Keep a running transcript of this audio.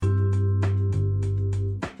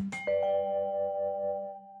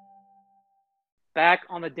Back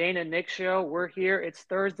on the Dana Nick show. We're here. It's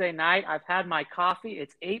Thursday night. I've had my coffee.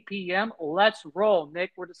 It's 8 p.m. Let's roll.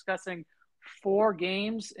 Nick, we're discussing four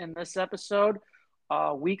games in this episode.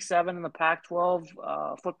 Week 7 in the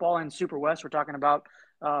Pac-12 football and Super West. We're talking about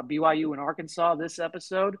BYU and Arkansas this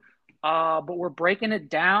episode. But we're breaking it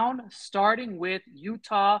down, starting with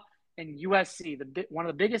Utah and USC, one of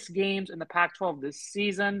the biggest games in the Pac-12 this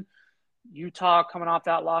season. Utah coming off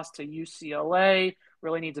that loss to UCLA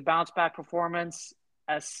really needs a bounce back performance.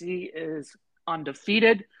 SC is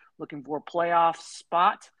undefeated, looking for a playoff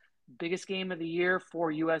spot. Biggest game of the year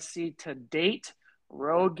for USC to date.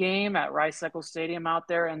 Road game at Rice-Eccles Stadium out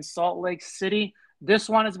there in Salt Lake City. This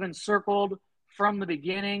one has been circled from the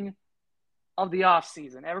beginning of the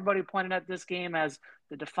offseason. Everybody pointed at this game as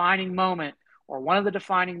the defining moment or one of the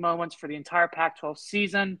defining moments for the entire Pac-12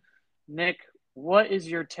 season. Nick, what is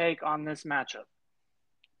your take on this matchup?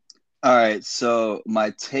 All right, so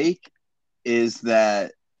my take is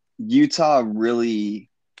that Utah really,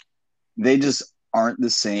 they just aren't the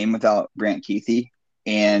same without Brant Keithy.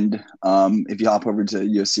 And if you hop over to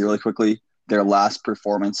USC really quickly, their last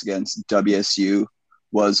performance against WSU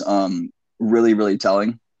was really, really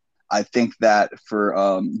telling. I think that for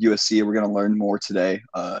USC, we're going to learn more today.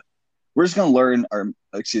 We're just going to learn,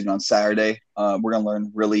 on Saturday, we're going to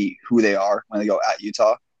learn really who they are when they go at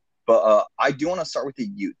Utah. But I do want to start with the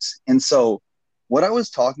Utes. And so what I was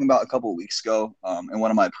talking about a couple of weeks ago in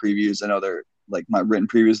one of my previews, I know they're like my written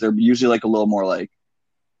previews, they're usually like a little more like,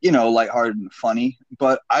 lighthearted and funny.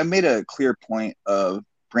 But I made a clear point of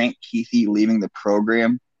Brant Keithy leaving the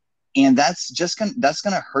program. And that's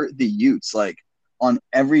gonna hurt the Utes like on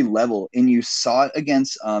every level. And you saw it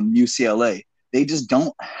against UCLA. They just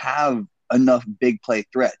don't have enough big play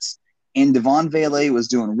threats. And Devon Vele was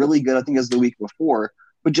doing really good, I think it was the week before,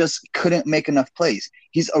 but just couldn't make enough plays.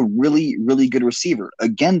 He's a really, really good receiver.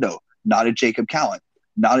 Again, though, not a Jacob Cowan,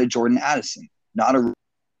 not a Jordan Addison, not a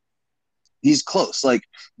 – he's close. Like,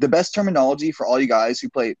 the best terminology for all you guys who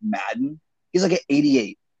play Madden, he's like an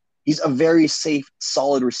 88. He's a very safe,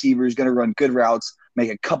 solid receiver. He's going to run good routes,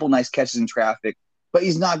 make a couple nice catches in traffic, but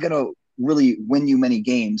he's not going to really win you many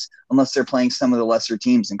games unless they're playing some of the lesser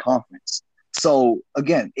teams in conference. So,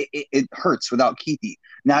 again, it hurts without Keithy.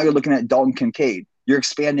 Now you're looking at Dalton Kincaid. You're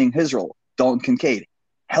expanding his role. Dalton Kincaid,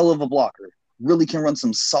 hell of a blocker, really can run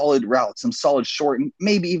some solid routes, some solid short,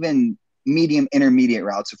 maybe even medium intermediate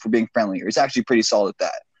routes if we're being friendlier. He's actually pretty solid at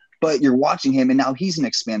that. But you're watching him, and now he's an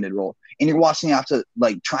expanded role. And you're watching him have to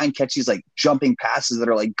like try and catch these like jumping passes that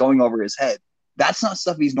are like going over his head. That's not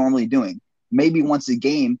stuff he's normally doing. Maybe once a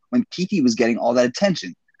game when Keithy was getting all that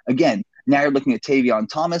attention. Again, now you're looking at Tavion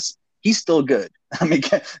Thomas. He's still good. I mean,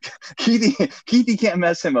 Keithy can't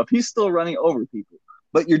mess him up. He's still running over people.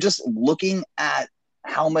 But you're just looking at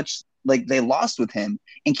how much like they lost with him.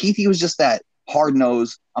 And Keithy was just that hard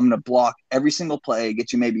nose. I'm going to block every single play,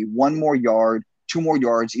 get you maybe 1 more yard, 2 more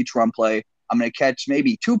yards each run play. I'm going to catch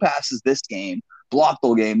maybe 2 passes this game, block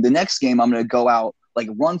the game. The next game, I'm going to go out, like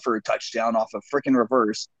run for a touchdown off a freaking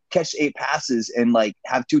reverse, catch 8 passes, and like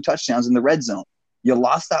have 2 touchdowns in the red zone. You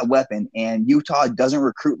lost that weapon, and Utah doesn't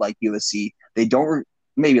recruit like USC. They don't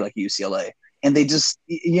maybe like UCLA, and they just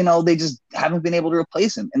they just haven't been able to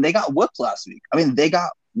replace him. And they got whooped last week. I mean, they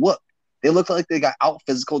got whooped. They looked like they got out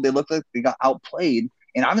physical. They looked like they got outplayed.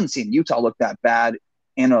 And I haven't seen Utah look that bad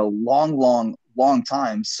in a long, long, long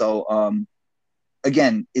time. So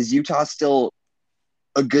again, is Utah still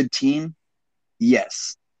a good team?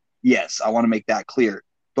 Yes. Yes, I want to make that clear.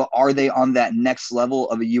 But are they on that next level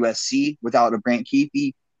of a USC without a Brant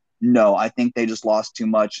Keithy? No, I think they just lost too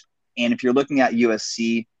much. And if you're looking at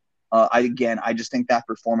USC, I just think that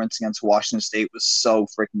performance against Washington State was so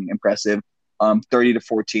freaking impressive.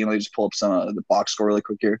 30-14. Let me just pull up some of the box score really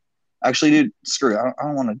quick here. Actually, dude, screw it. I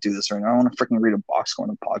don't want to do this right now. I want to freaking read a box score on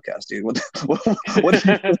the podcast, dude. What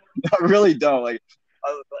I really don't. Like,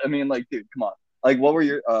 I mean, like, dude, come on. Like, what were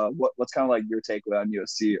your what's kind of like your take on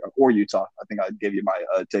USC or Utah? I think I'd give you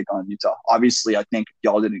my take on Utah. Obviously, I think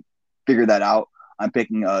y'all didn't figure that out. I'm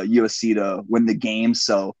picking USC to win the game.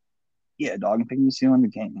 So, yeah, dog, I'm picking USC to win the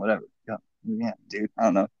game. Whatever. Yeah, dude. I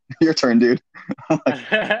don't know. Your turn, dude.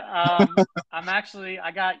 I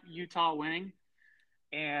got Utah winning,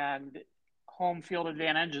 and home field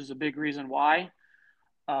advantage is a big reason why.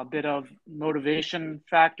 A bit of motivation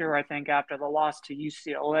factor, I think, after the loss to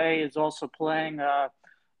UCLA is also playing a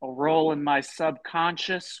role in my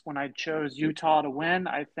subconscious when I chose Utah to win.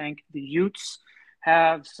 I think the Utes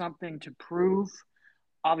have something to prove.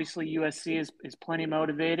 Obviously, USC is plenty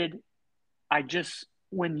motivated.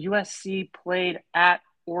 When USC played at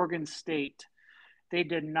Oregon State, they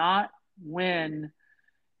did not win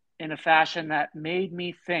in a fashion that made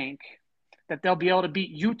me think that they'll be able to beat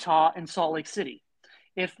Utah in Salt Lake City.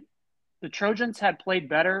 If the Trojans had played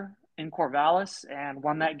better in Corvallis and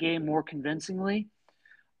won that game more convincingly,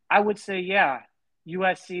 I would say, yeah,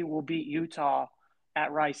 USC will beat Utah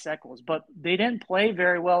at Rice-Eccles. But they didn't play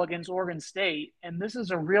very well against Oregon State, and this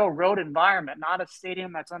is a real road environment, not a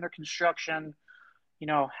stadium that's under construction,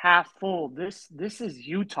 half full. This is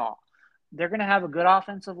Utah. They're going to have a good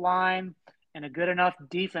offensive line and a good enough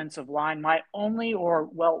defensive line.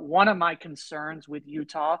 One of my concerns with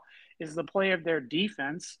Utah is the play of their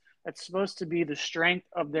defense. That's supposed to be the strength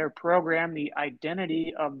of their program, the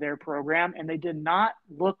identity of their program, and they did not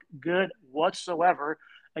look good whatsoever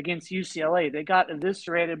against UCLA. They got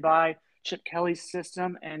eviscerated by Chip Kelly's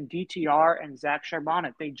system and DTR and Zach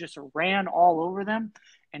Charbonnet. They just ran all over them,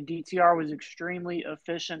 and DTR was extremely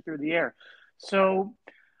efficient through the air. So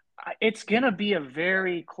it's going to be a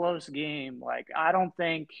very close game. Like, I don't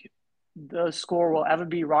think the score will ever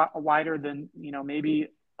be wider than, maybe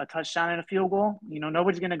a touchdown and a field goal.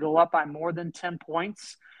 Nobody's going to go up by more than 10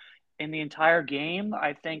 points in the entire game.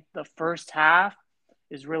 I think the first half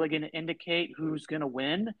is really going to indicate who's going to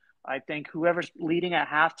win. I think whoever's leading at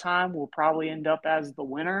halftime will probably end up as the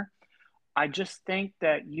winner. I just think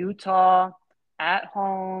that Utah at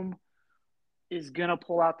home is going to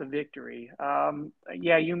pull out the victory.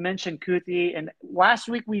 You mentioned Kuthi, and last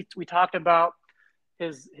week we talked about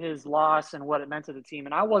his loss and what it meant to the team,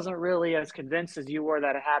 and I wasn't really as convinced as you were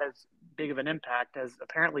that it had as big of an impact as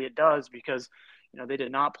apparently it does, because they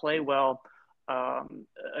did not play well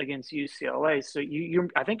against UCLA. So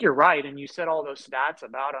I think you're right, and you said all those stats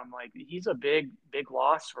about him. Like, he's a big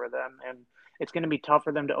loss for them, and it's going to be tough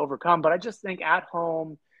for them to overcome. But I just think at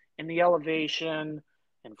home, in the elevation,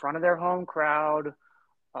 in front of their home crowd,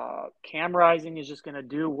 Cam Rising is just going to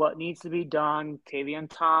do what needs to be done. Tavion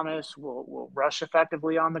Thomas will rush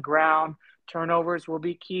effectively on the ground. Turnovers will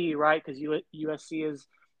be key, right? Because USC has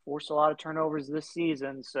forced a lot of turnovers this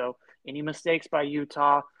season. So any mistakes by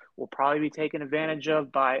Utah will probably be taken advantage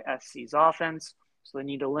of by SC's offense. So they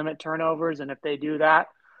need to limit turnovers. And if they do that,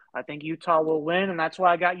 I think Utah will win. And that's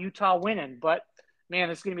why I got Utah winning. But, man,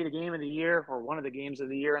 this is going to be the game of the year, or one of the games of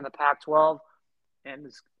the year in the Pac-12. And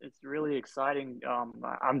it's really exciting.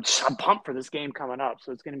 I'm pumped for this game coming up,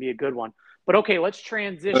 so it's going to be a good one. But okay, let's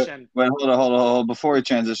transition. Wait, hold on. Before we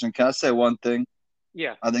transition, can I say one thing?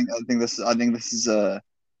 Yeah. I think this is of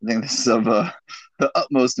the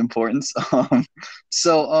utmost importance.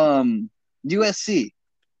 USC,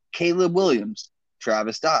 Caleb Williams,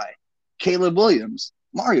 Travis Dye, Caleb Williams,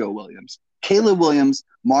 Mario Williams, Caleb Williams,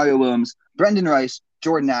 Mario Williams, Brendan Rice,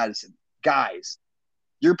 Jordan Addison. Guys,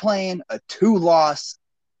 you're playing a 2-loss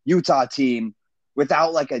Utah team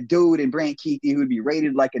without like a dude in Brant Kuithe who would be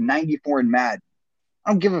rated like a 94 in Madden.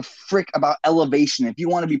 I don't give a frick about elevation. If you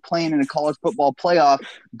want to be playing in a college football playoff,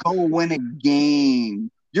 go win a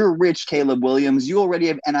game. You're rich, Caleb Williams. You already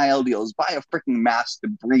have NIL deals. Buy a freaking mask to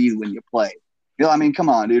breathe when you play. Come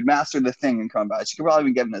on, dude. Master the thing and come back. You could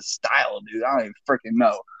probably be getting a style, dude. I don't even freaking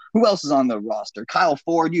know. Who else is on the roster? Kyle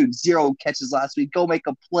Ford, you had 0 catches last week. Go make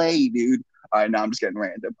a play, dude. All right, now I'm just getting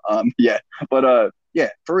random.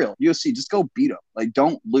 For real, USC, just go beat them. Like,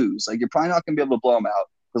 don't lose. Like, you're probably not gonna be able to blow them out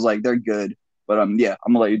because like they're good. But I'm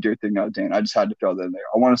gonna let you do your thing out, Dan. I just had to throw that in there.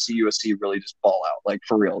 I want to see USC really just ball out, like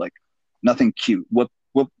for real, like nothing cute. Whoop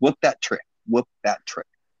that trick. Whoop that trick.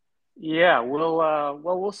 Yeah,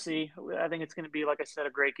 we'll see. I think it's gonna be, like I said, a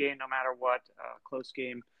great game no matter what. Close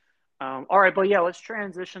game. All right, but yeah, let's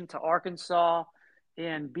transition to Arkansas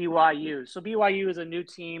and BYU. So BYU is a new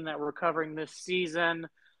team that we're covering this season.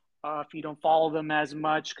 If you don't follow them as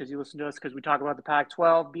much because you listen to us because we talk about the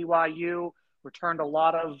Pac-12, BYU returned a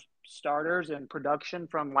lot of starters and production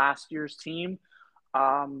from last year's team.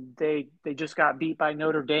 They just got beat by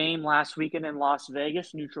Notre Dame last weekend in Las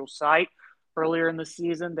Vegas, neutral site. Earlier in the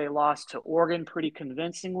season, they lost to Oregon pretty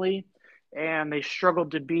convincingly, and they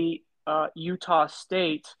struggled to beat Utah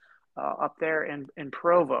State up there in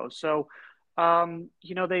Provo. So,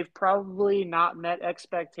 they've probably not met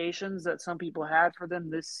expectations that some people had for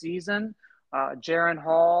them this season. Jaren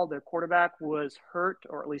Hall, their quarterback, was hurt,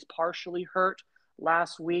 or at least partially hurt,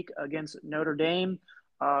 last week against Notre Dame.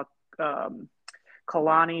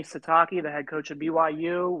 Kalani Sitake, the head coach of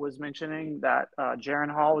BYU, was mentioning that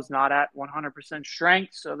Jaren Hall was not at 100%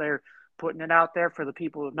 strength, so they're putting it out there for the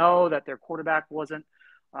people to know that their quarterback wasn't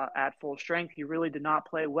at full strength. He really did not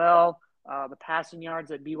play well. The passing yards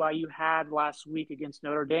that BYU had last week against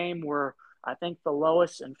Notre Dame were, I think, the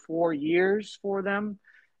lowest in 4 years for them,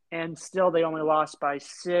 and still they only lost by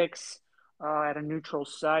 6. at a neutral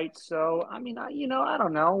site. So, I mean, I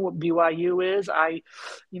don't know what BYU is. I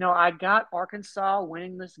got Arkansas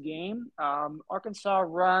winning this game. Arkansas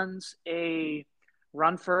runs a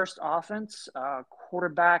run first offense.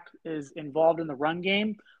 Quarterback is involved in the run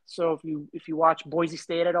game. So if you watch Boise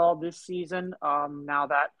State at all this season, now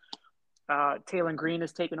that Taylon Green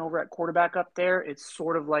has taken over at quarterback up there, it's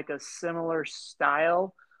sort of like a similar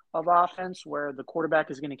style of offense where the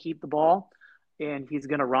quarterback is going to keep the ball and he's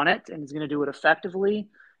going to run it and he's going to do it effectively.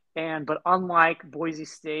 But unlike Boise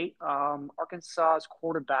State, Arkansas's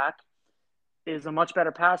quarterback is a much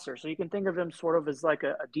better passer. So you can think of him sort of as like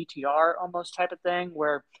a DTR almost type of thing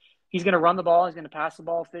where he's going to run the ball, he's going to pass the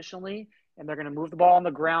ball efficiently, and they're going to move the ball on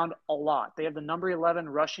the ground a lot. They have the number 11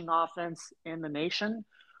 rushing offense in the nation.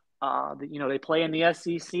 They play in the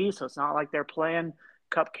SEC, so it's not like they're playing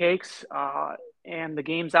cupcakes. And the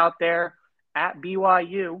game's out there at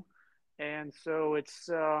BYU. And so it's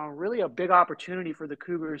really a big opportunity for the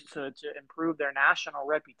Cougars to improve their national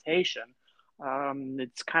reputation.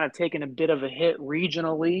 It's kind of taken a bit of a hit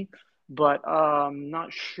regionally, but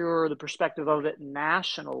not sure the perspective of it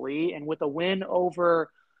nationally. And with a win over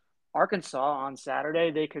Arkansas on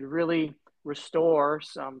Saturday, they could really restore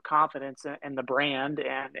some confidence in the brand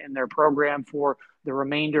and in their program for the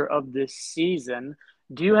remainder of this season.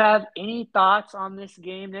 Do you have any thoughts on this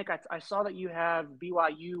game, Nick? I saw that you have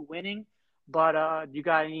BYU winning, but do you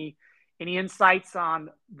got any insights on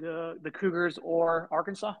the Cougars or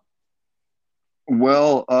Arkansas?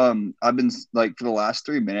 Well, I've been like for the last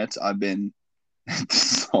 3 minutes, I've been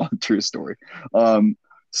this is all a true story.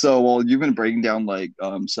 So while you've been breaking down like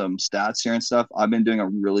some stats here and stuff, I've been doing a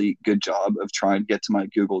really good job of trying to get to my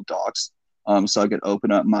Google Docs so I could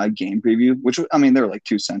open up my game preview, which I mean there were like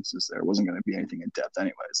two sentences there. It wasn't going to be anything in depth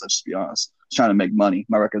anyways. Let's just be honest. I was trying to make money.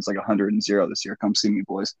 My record's like 100-0 this year. Come see me,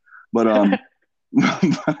 boys. But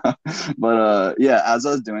yeah, as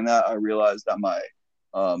I was doing that, I realized that my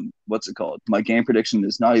what's it called? My game prediction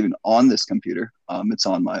is not even on this computer. It's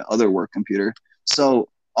on my other work computer. So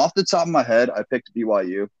off the top of my head, I picked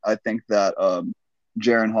BYU. I think that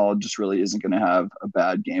Jaren Hall just really isn't going to have a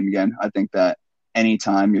bad game again. I think that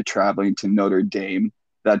anytime you're traveling to Notre Dame,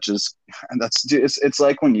 it's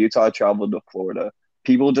like when Utah traveled to Florida.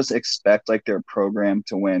 People just expect like their program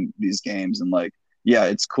to win these games, and like yeah,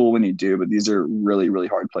 it's cool when you do, but these are really really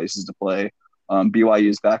hard places to play. BYU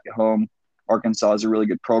is back at home. Arkansas is a really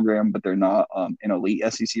good program, but they're not an elite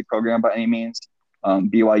SEC program by any means.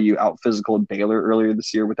 BYU out physicaled Baylor earlier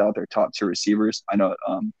this year without their top two receivers. I know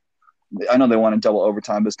they wanted double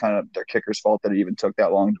overtime, but it's kind of their kicker's fault that it even took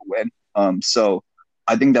that long to win. So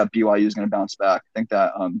I think that BYU is going to bounce back. I think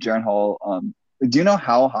that Jaren Hall. Do you know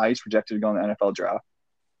how high he's projected to go in the NFL draft?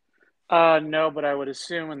 No, but I would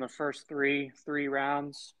assume in the first three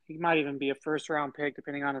rounds, he might even be a first round pick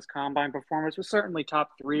depending on his combine performance. But certainly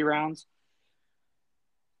top 3 rounds.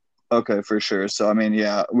 Okay, for sure. So I mean,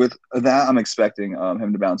 yeah, with that, I'm expecting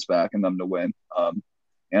him to bounce back and them to win.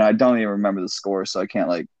 And I don't even remember the score, so I can't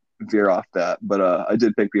like veer off that. But I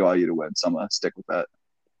did pick BYU to win, so I'm gonna stick with that.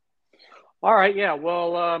 All right, yeah.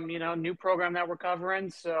 Well, new program that we're covering,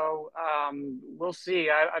 so we'll see.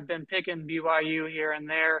 I've been picking BYU here and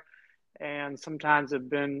there, and sometimes have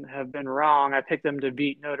been wrong. I picked them to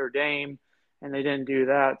beat Notre Dame, and they didn't do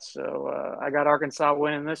that. So I got Arkansas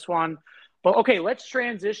winning this one. But okay, let's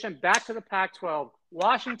transition back to the Pac-12.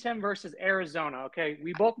 Washington versus Arizona. Okay,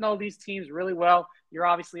 we both know these teams really well. You're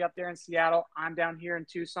obviously up there in Seattle. I'm down here in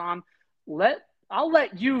Tucson. I'll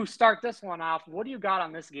let you start this one off. What do you got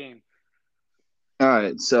on this game? All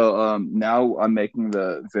right, so now I'm making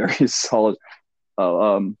the very solid.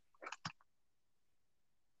 Oh,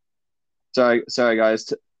 sorry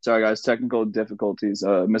guys, technical difficulties.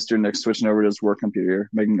 Mr. Nick switching over to his work computer,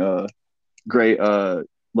 making a great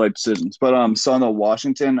life decisions. But so on the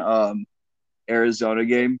Washington Arizona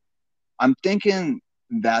game, I'm thinking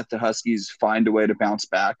that the Huskies find a way to bounce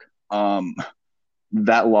back.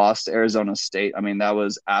 That loss to Arizona State, I mean, that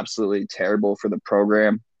was absolutely terrible for the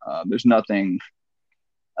program. There's nothing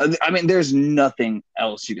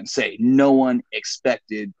else you can say. No one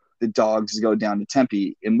expected the Dogs to go down to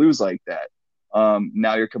Tempe and lose like that.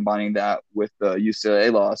 Now you're combining that with the UCLA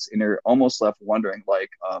loss, and you're almost left wondering,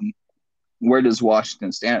 like, where does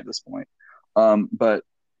Washington stand at this point? But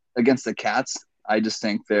against the Cats, I just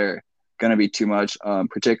think they're going to be too much,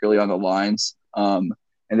 particularly on the lines. And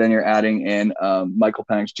then you're adding in Michael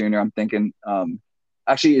Penix Jr. I'm thinking,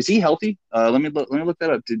 actually, is he healthy? Let me look that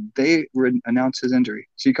up. Did they announce his injury?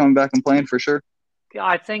 Is he coming back and playing for sure? Yeah,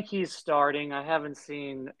 I think he's starting. I haven't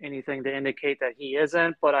seen anything to indicate that he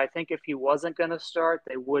isn't, but I think if he wasn't going to start,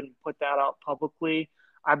 they wouldn't put that out publicly.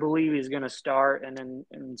 I believe he's going to start,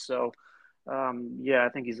 and so Yeah, I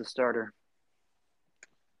think he's a starter.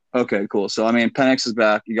 Okay, cool. So I mean, Penix is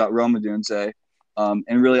back. You got Rome Odunze.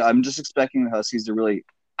 And really, I'm just expecting the Huskies to really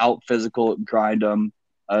out physical grind them.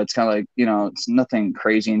 It's kind of like it's nothing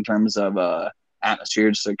crazy in terms of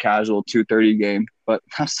atmosphere, just a casual 2:30 game. But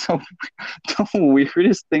that's the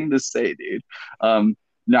weirdest thing to say, dude.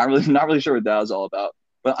 Not really sure what that was all about.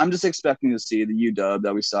 But I'm just expecting to see the UW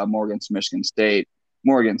that we saw more against Michigan State,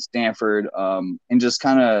 more against Stanford, and just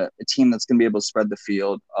kind of a team that's going to be able to spread the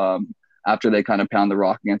field. After they kind of pound the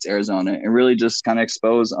rock against Arizona and really just kind of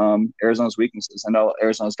expose Arizona's weaknesses. I know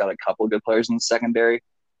Arizona's got a couple of good players in the secondary,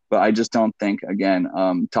 but I just don't think, again,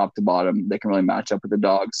 top to bottom, they can really match up with the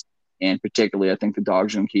Dogs. And particularly, I think the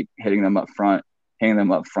Dogs are going to keep hitting them up front, hitting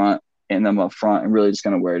them up front, and really just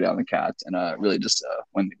going to wear down the Cats and really just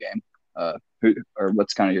win the game.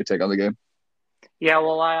 What's kind of your take on the game? Yeah,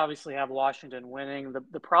 well, I obviously have Washington winning.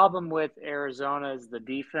 The problem with Arizona is the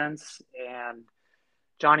defense, and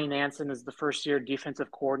Johnny Nansen is the first-year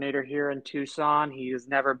defensive coordinator here in Tucson. He has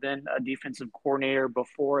never been a defensive coordinator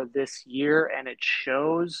before this year, and it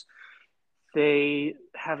shows. They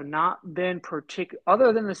have not been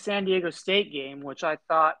other than the San Diego State game, which I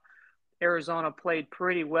thought Arizona played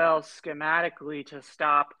pretty well schematically to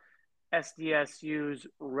stop SDSU's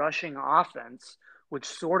rushing offense, which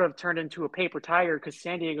sort of turned into a paper tiger because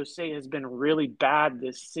San Diego State has been really bad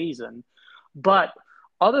this season. But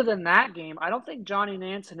other than that game, I don't think Johnny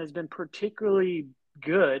Nansen has been particularly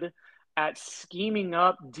good at scheming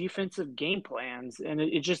up defensive game plans, and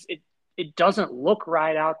it doesn't look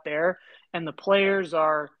right out there. And the players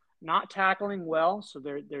are not tackling well, so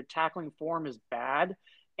their tackling form is bad,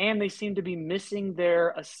 and they seem to be missing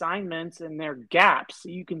their assignments and their gaps. So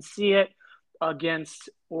you can see it against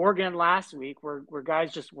Oregon last week, where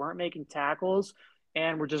guys just weren't making tackles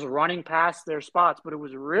and were just running past their spots. But it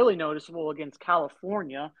was really noticeable against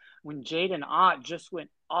California when Jaden Ott just went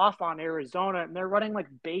off on Arizona, and they're running like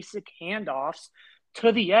basic handoffs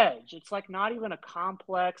to the edge. It's like not even a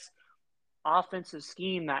complex offensive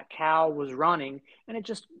scheme that Cal was running, and it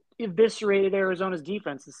just eviscerated Arizona's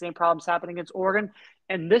defense. The same problems happening against Oregon,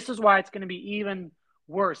 and this is why it's going to be even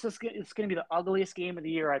worse. It's going to be the ugliest game of the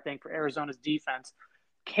year, I think, for Arizona's defense.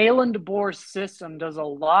 Kalen DeBoer's system does a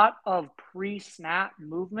lot of pre-snap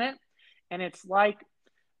movement, and it's like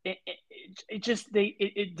it's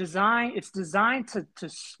designed to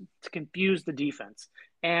confuse the defense,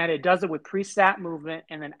 and it does it with pre-snap movement,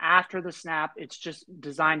 and then after the snap, it's just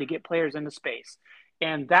designed to get players into space,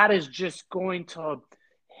 and that is just going to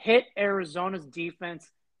hit Arizona's defense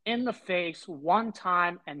in the face one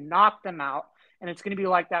time and knock them out, and it's going to be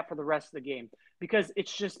like that for the rest of the game because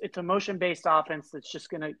it's a motion-based offense that's just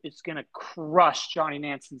gonna crush Johnny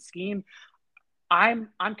Nansen's scheme. I'm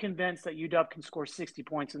convinced that UW can score 60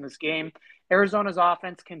 points in this game. Arizona's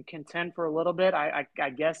offense can contend for a little bit. I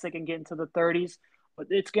guess they can get into the 30s, but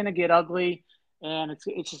it's going to get ugly, and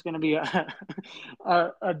it's just going to be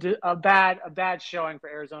a bad showing for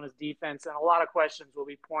Arizona's defense, and a lot of questions will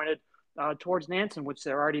be pointed towards Nansen, which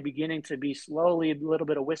they're already beginning to be slowly. A little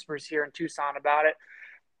bit of whispers here in Tucson about it,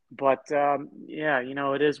 but yeah,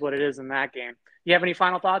 it is what it is in that game. You have any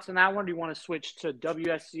final thoughts on that one? Or do you want to switch to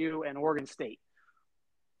WSU and Oregon State?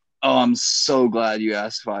 Oh, I'm so glad you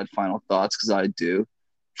asked if I had final thoughts because I do.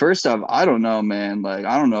 First off, I don't know, man. Like,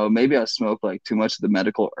 I don't know. Maybe I smoke like too much of the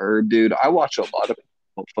medical herb, dude. I watch a lot of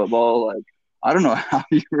football. Like, I don't know how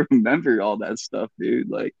you remember all that stuff,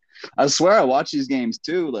 dude. Like, I swear I watch these games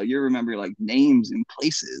too. Like, you remember like names and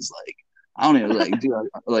places. Like, I don't know. Like, dude,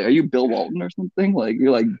 like, are you Bill Walton or something? Like,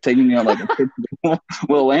 you're like taking me on like a trip to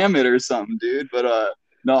Willamette or something, dude. But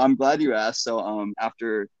no, I'm glad you asked. So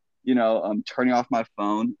after turning off my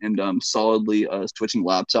phone and solidly switching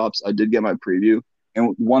laptops, I did get my preview.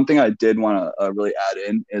 And one thing I did want to really add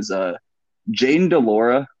in is Jaden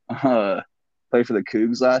DeLora played for the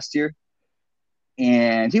Cougs last year.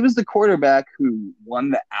 And he was the quarterback who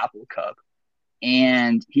won the Apple Cup.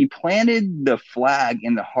 And he planted the flag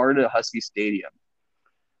in the heart of Husky Stadium.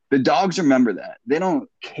 The Dogs remember that. They don't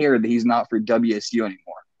care that he's not for WSU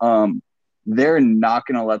anymore. They're not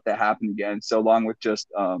going to let that happen again. So along with just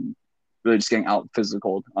really just getting out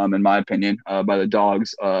physical, in my opinion, by the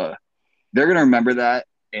Dogs, they're going to remember that.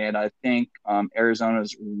 And I think Arizona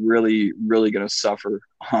is really, really going to suffer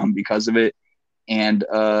because of it. And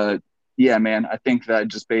yeah, man, I think that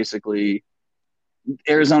just basically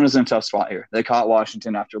Arizona's in a tough spot here. They caught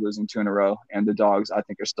Washington after losing 2 in a row, and the Dogs, I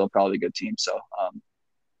think, are still probably a good team. So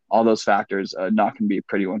all those factors not going to be a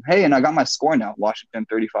pretty one. Hey, and I got my score now, Washington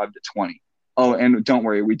 35-20. Oh, and don't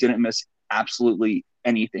worry, we didn't miss absolutely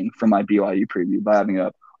anything from my BYU preview by having it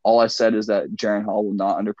up. All I said is that Jaren Hall will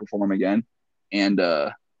not underperform again. And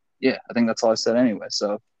yeah, I think that's all I said anyway.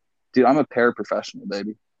 So, dude, I'm a paraprofessional,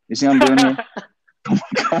 baby. You see what I'm doing here? Come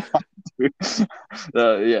on, dude.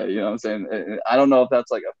 Yeah, you know what I'm saying. I don't know if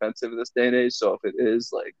that's like offensive in this day and age. So if it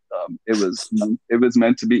is, like, it was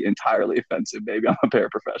meant to be entirely offensive, baby. I'm a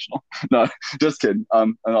paraprofessional. No, just kidding.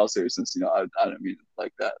 In all seriousness, I don't mean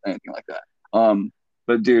like that, anything like that.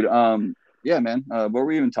 But dude, yeah, man. What were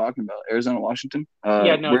we even talking about? Arizona, Washington.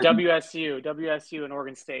 Yeah, no, Where? WSU and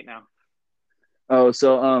Oregon State now. Oh,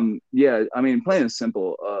 so yeah. I mean, plain and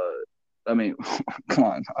simple. I mean, come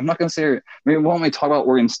on. I'm not gonna say. I mean, why don't we talk about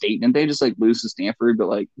Oregon State? Didn't they just like lose to Stanford, but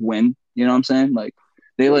like win? You know what I'm saying? Like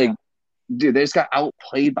they like, Yeah. dude, they just got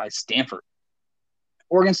outplayed by Stanford.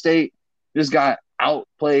 Oregon State just got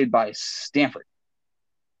outplayed by Stanford.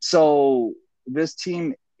 So this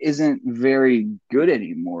team isn't very good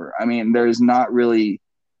anymore. I mean, there's not really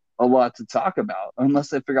a lot to talk about unless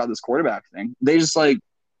they figure out this quarterback thing. They just like,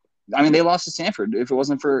 I mean, they lost to Stanford. If it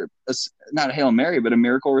wasn't for not a Hail Mary, but a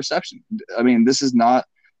miracle reception. I mean, this is not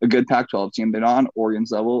a good Pac-12 team. They're not on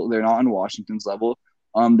Oregon's level. They're not on Washington's level.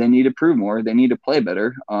 They need to prove more. They need to play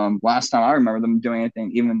better. Last time I remember them doing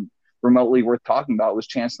anything even remotely worth talking about was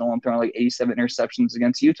Chance Nolan throwing like 87 interceptions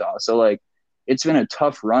against Utah. So like, it's been a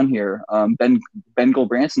tough run here. Ben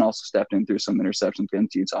Gulbranson also stepped in through some interceptions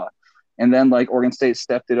against Utah, and then like Oregon State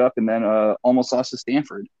stepped it up and then almost lost to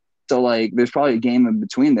Stanford. So like, there's probably a game in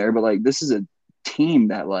between there, but like, this is a team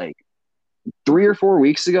that like 3 or 4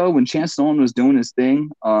 weeks ago when Chance Nolan was doing his thing,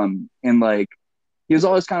 and like he was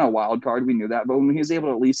always kind of a wild card. We knew that, but when he was able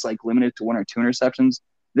to at least like limit it to 1 or 2 interceptions,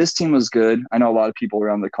 this team was good. I know a lot of people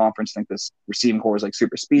around the conference think this receiving core is like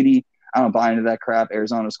super speedy. I don't buy into that crap.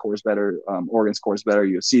 Arizona scores better. Oregon scores better.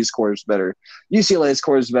 USC scores better. UCLA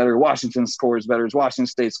scores better. Washington scores better. Washington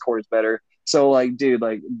State scores better. So like, dude,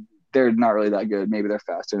 like they're not really that good. Maybe they're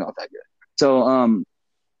fast. They're not that good. So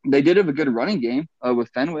they did have a good running game with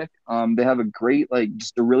Fenwick. They have a great, like,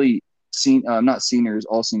 just a really not seniors,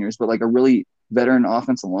 all seniors, but like a really veteran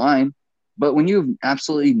offensive line. But when you have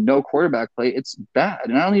absolutely no quarterback play, it's bad.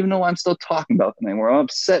 And I don't even know why I'm still talking about them anymore. I'm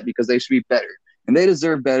upset because they should be better. And they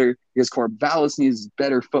deserve better because Corvallis needs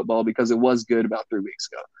better football because it was good about 3 weeks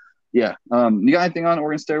ago. Yeah. You got anything on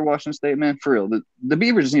Oregon State or Washington State, man? For real. The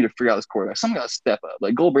Beavers just need to figure out this quarterback. Someone got to step up.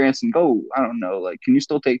 Like Gulbranson, go. I don't know. Like, can you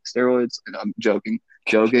still take steroids? I'm joking.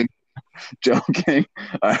 Joking. Joking.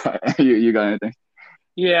 You got anything?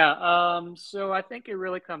 Yeah, so I think it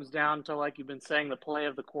really comes down to, like you've been saying, the play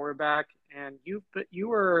of the quarterback, and you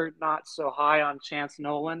were not so high on Chance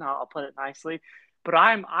Nolan. I'll put it nicely, but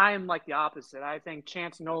I'm like the opposite. I think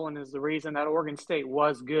Chance Nolan is the reason that Oregon State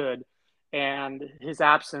was good, and his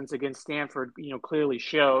absence against Stanford, clearly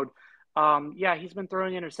showed. Yeah, he's been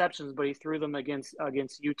throwing interceptions, but he threw them against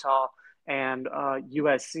Utah and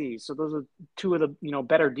USC. So those are two of the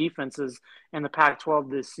better defenses in the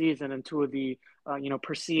Pac-12 this season, and two of the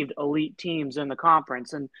perceived elite teams in the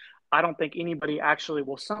conference. And I don't think anybody actually,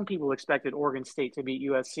 well, some people expected Oregon State to beat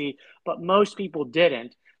USC, but most people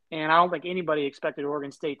didn't. And I don't think anybody expected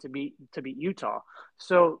Oregon State to beat Utah.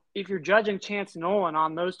 So if you're judging Chance Nolan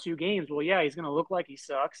on those two games, well, yeah, he's going to look like he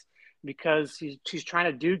sucks because he's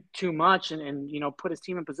trying to do too much and put his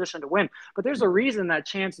team in position to win. But there's a reason that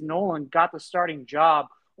Chance Nolan got the starting job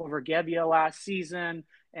over Gebbia last season,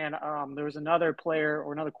 and there was another player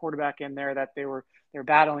or another quarterback in there that they're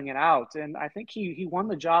battling it out. And I think he won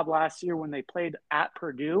the job last year when they played at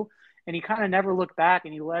Purdue, and he kind of never looked back,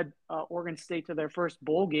 and he led Oregon State to their first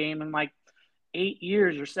bowl game in like 8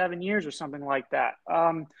 years or 7 years or something like that.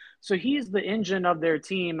 So he's the engine of their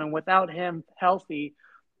team, and without him healthy,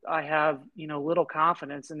 I have little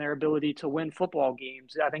confidence in their ability to win football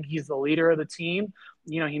games. I think he's the leader of the team.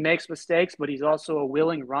 He makes mistakes, but he's also a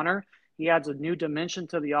willing runner. He adds a new dimension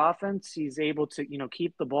to the offense. He's able to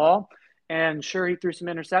keep the ball. And sure, he threw some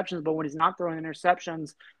interceptions, but when he's not throwing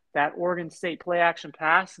interceptions, that Oregon State play action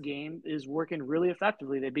pass game is working really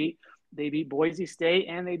effectively. They beat Boise State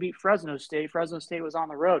and they beat Fresno State. Fresno State was on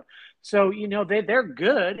the road. So, they're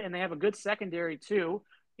good and they have a good secondary too.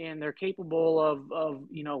 And they're capable of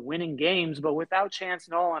winning games, but without Chance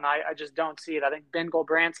Nolan, I just don't see it. I think Ben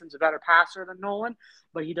Gulbranson's a better passer than Nolan,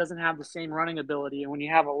 but he doesn't have the same running ability. And when you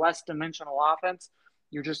have a less dimensional offense,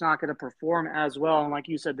 you're just not going to perform as well. And like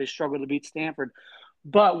you said, they struggled to beat Stanford.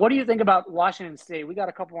 But what do you think about Washington State? We got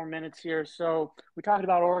a couple more minutes here. So we talked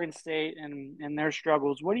about Oregon State and their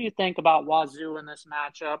struggles. What do you think about Wazoo in this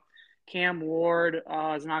matchup? Cam Ward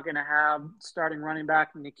is not going to have starting running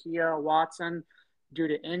back Nakia Watson due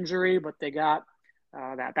to injury, but they got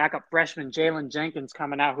that backup freshman Jalen Jenkins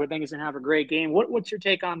coming out, who I think is going to have a great game. What's your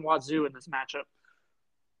take on Wazoo in this matchup?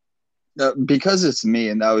 Because it's me,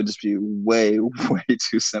 and that would just be way, way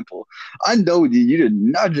too simple. I know you did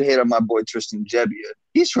not hate on my boy Tristan Gebbia.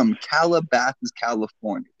 He's from Calabasas,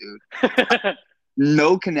 California, dude.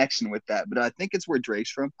 No connection with that, but I think it's where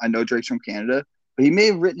Drake's from. I know Drake's from Canada, but he may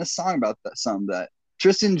have written a song about that. Some of that.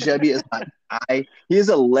 Tristan Gebbia is my guy. He is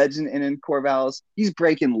a legend in Corvallis. He's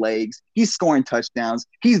breaking legs. He's scoring touchdowns.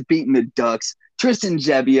 He's beating the Ducks. Tristan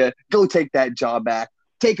Gebbia, go take that job back.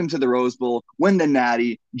 Take him to the Rose Bowl. Win the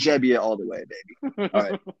Natty. Gebbia all the way, baby. All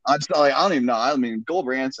right. I'm just like, I don't even know. I mean, Gold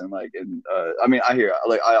Branson, like, and I mean, I hear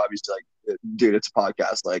like I obviously like, dude, it's a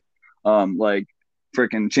podcast, like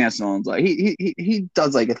freaking Chance Nolan's like he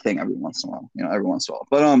does like a thing every once in a while, every once in a while.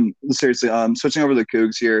 But seriously, switching over to the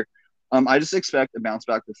Cougs here, I just expect a bounce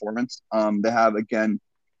back performance. They have again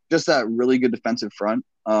just that really good defensive front,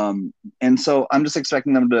 and so I'm just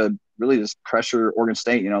expecting them to really just pressure Oregon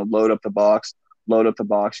State. Load up the box, load up the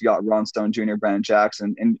box. You got Ron Stone Jr., Brandon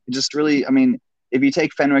Jackson, and just really, I mean, if you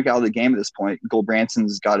take Fenwick out of the game at this point, Gold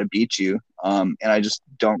Branson's got to beat you. And I just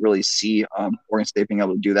don't really see Oregon State being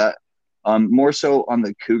able to do that. More so on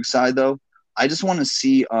the Coug side, though, I just want to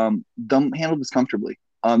see them handle this comfortably.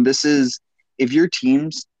 This is if your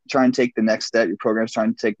team's trying to take the next step, your program's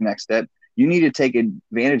trying to take the next step, you need to take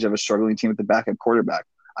advantage of a struggling team with the backup quarterback.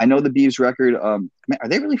 I know the Beavs record. Man, are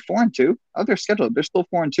they really 4-2? Out their schedule, they're still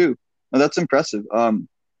 4-2. No, that's impressive.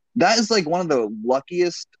 That is like one of the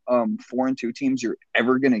luckiest 4-2 teams you're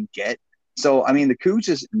ever gonna get. So I mean, the Cougs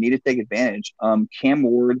just need to take advantage. Cam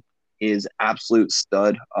Ward is absolute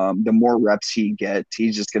stud. The more reps he gets,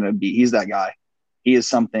 he's just gonna be. He's that guy. He is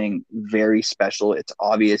something very special. It's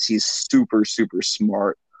obvious. He's super, super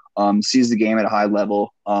smart. Sees the game at a high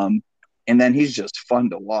level. And then he's just fun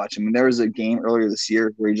to watch. I mean, there was a game earlier this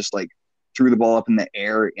year where he just like threw the ball up in the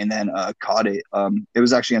air and then caught it. It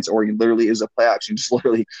was actually against Oregon. Literally, it was a play action. Just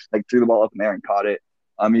literally like threw the ball up in the air and caught it.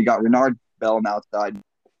 You got Renard Bell on the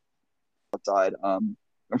outside. I'm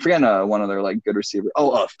forgetting one other like good receiver.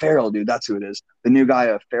 Oh, Farrell, dude, that's who it is. The new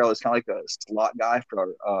guy, Farrell, is kind of like a slot guy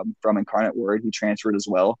from Incarnate Word. He transferred as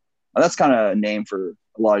well. That's kind of a name for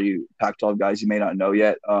a lot of you Pac-12 guys you may not know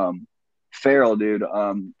yet. Farrell, dude.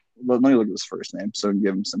 Let me look at his first name so I can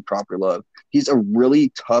give him some proper love. He's a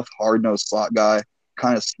really tough, hard-nosed slot guy,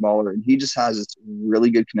 kind of smaller, and he just has this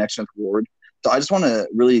really good connection with Ward. So I just want to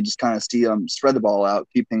really just kind of see him spread the ball out,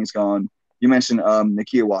 keep things going. You mentioned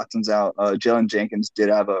Nakia Watson's out. Jalen Jenkins did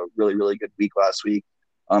have a really, really good week last week.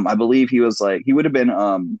 I believe he would have been,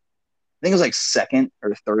 I think it was like second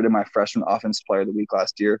or third in my freshman offensive player of the week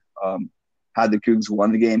last year. Had the Cougs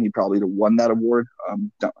won the game, he probably would have won that award. I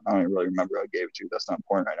don't really remember who I gave it to. That's not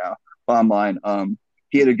important right now. Bottom line,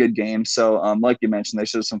 he had a good game. So, like you mentioned, they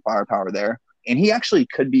showed some firepower there. And he actually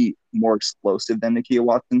could be more explosive than Nakia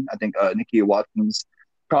Watson. I think Nakia Watson's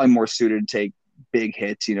probably more suited to take big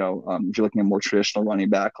hits. If you're looking at more traditional running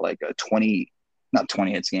back, like a 20, not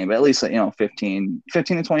 20 hits a game, but at least 15 to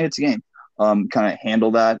 20 hits a game. Kind of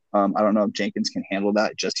handle that. I don't know if Jenkins can handle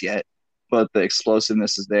that just yet, but the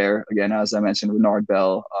explosiveness is there. Again, as I mentioned, Renard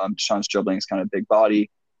Bell, Sean Stribling is kind of big body.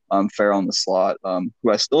 Farrell in the slot,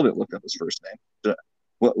 who I still didn't look up his first name. Do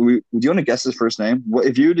you want to guess his first name? What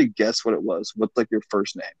if you were to guess what it was? What's like your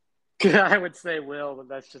first name? I would say Will, but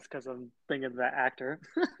that's just because I'm thinking of that actor.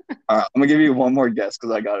 All right, I'm gonna give you one more guess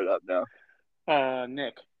because I got it up now.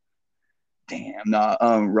 Nick. Damn, nah,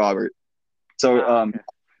 Robert. So, Okay.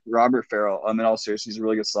 Robert Farrell. In all seriousness, he's a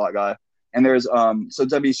really good slot guy. And there's so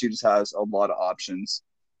WSU just has a lot of options,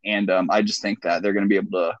 and I just think that they're going to be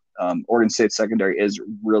able to. Oregon State secondary is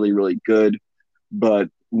really, really good, but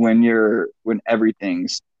when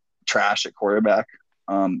everything's trash at quarterback,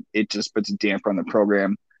 it just puts a damper on the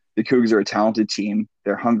program. The Cougs are a talented team.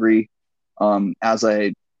 They're hungry. I'm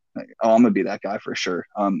gonna be that guy for sure.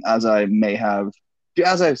 As I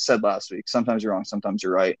said last week, sometimes you're wrong, sometimes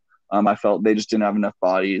you're right. I felt they just didn't have enough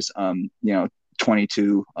bodies.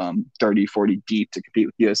 22, 30, 40 deep to compete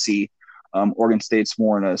with USC. Oregon State's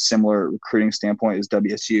more in a similar recruiting standpoint as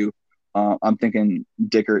WSU. I'm thinking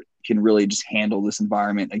Dickert can really just handle this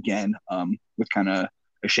environment again with kind of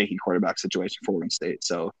a shaky quarterback situation for Oregon State.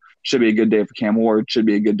 So should be a good day for Cam Ward. Should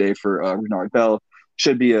be a good day for Renard Bell.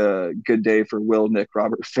 Should be a good day for Will, Nick,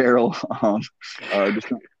 Robert Farrell.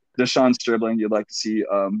 Deshaun Stribling, you'd like to see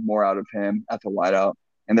more out of him at the wideout.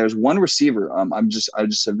 And there's one receiver I just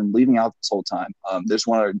have been leaving out this whole time. There's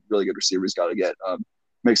one other really good receiver he's got to get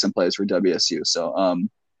make some plays for WSU. So,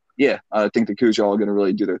 I think the Cougs are all going to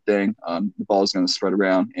really do their thing. The ball is going to spread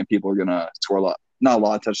around, and people are going to score not a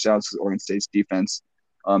lot of touchdowns because Oregon State's defense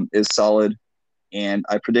is solid. And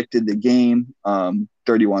I predicted the game 31-17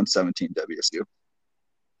 WSU.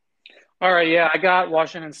 All right, yeah, I got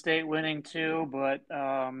Washington State winning too, but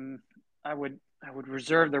I would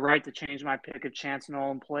reserve the right to change my pick if Chance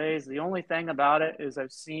Nolan plays. The only thing about it is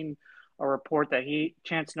I've seen a report that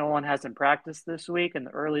Chance Nolan hasn't practiced this week, and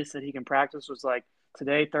the earliest that he can practice was like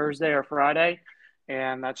today, Thursday, or Friday,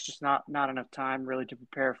 and that's just not enough time really to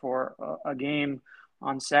prepare for a game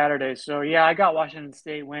on Saturday. So yeah, I got Washington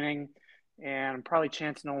State winning, and probably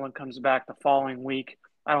Chance Nolan comes back the following week.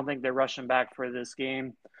 I don't think they're rushing back for this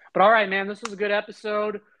game. But all right, man, this was a good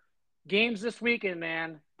episode. Games this weekend,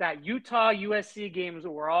 man. That Utah USC game is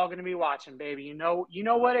what we're all going to be watching, baby. You know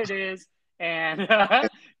what it is, and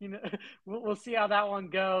you know we'll see how that one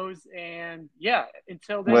goes. And yeah,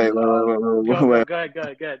 until then, go ahead, go ahead, go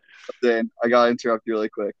ahead. Dan, I gotta interrupt you really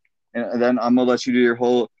quick, and then I'm gonna let you do your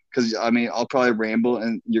whole. Because I mean, I'll probably ramble,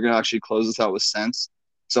 and you're gonna actually close this out with sense.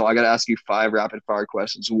 So I gotta ask you 5 rapid fire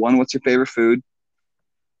questions. 1, what's your favorite food?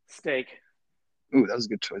 Steak. Ooh, that was a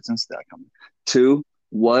good choice. Since that coming. 2,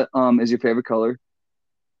 what is your favorite color?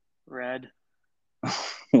 Red.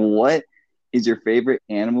 What is your favorite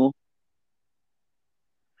animal?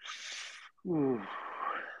 Ooh,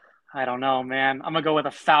 I don't know, man. I'm gonna go with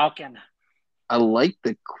a falcon. I like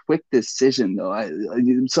the quick decision though.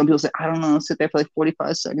 Some people say I don't know, sit there for like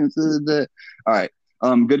 45 seconds. All right,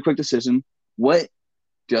 good quick decision. What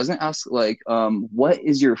doesn't ask like what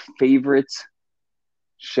is your favorite?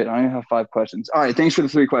 Shit, I only have 5 questions. All right, thanks for the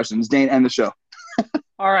 3 questions, Dane. End the show.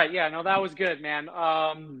 All right, yeah, no, that was good, man.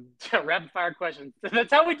 Rapid fire questions.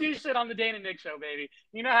 That's how we do shit on the Dane and Nick show, baby.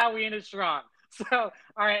 You know how we end it strong. So, all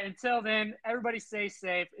right, until then, everybody stay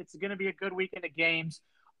safe. It's going to be a good weekend of games.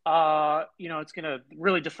 It's going to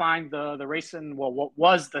really define the race in what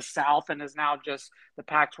was the South and is now just the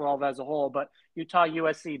Pac-12 as a whole. But Utah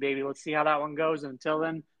USC, baby, let's see how that one goes. And until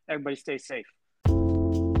then, everybody stay safe.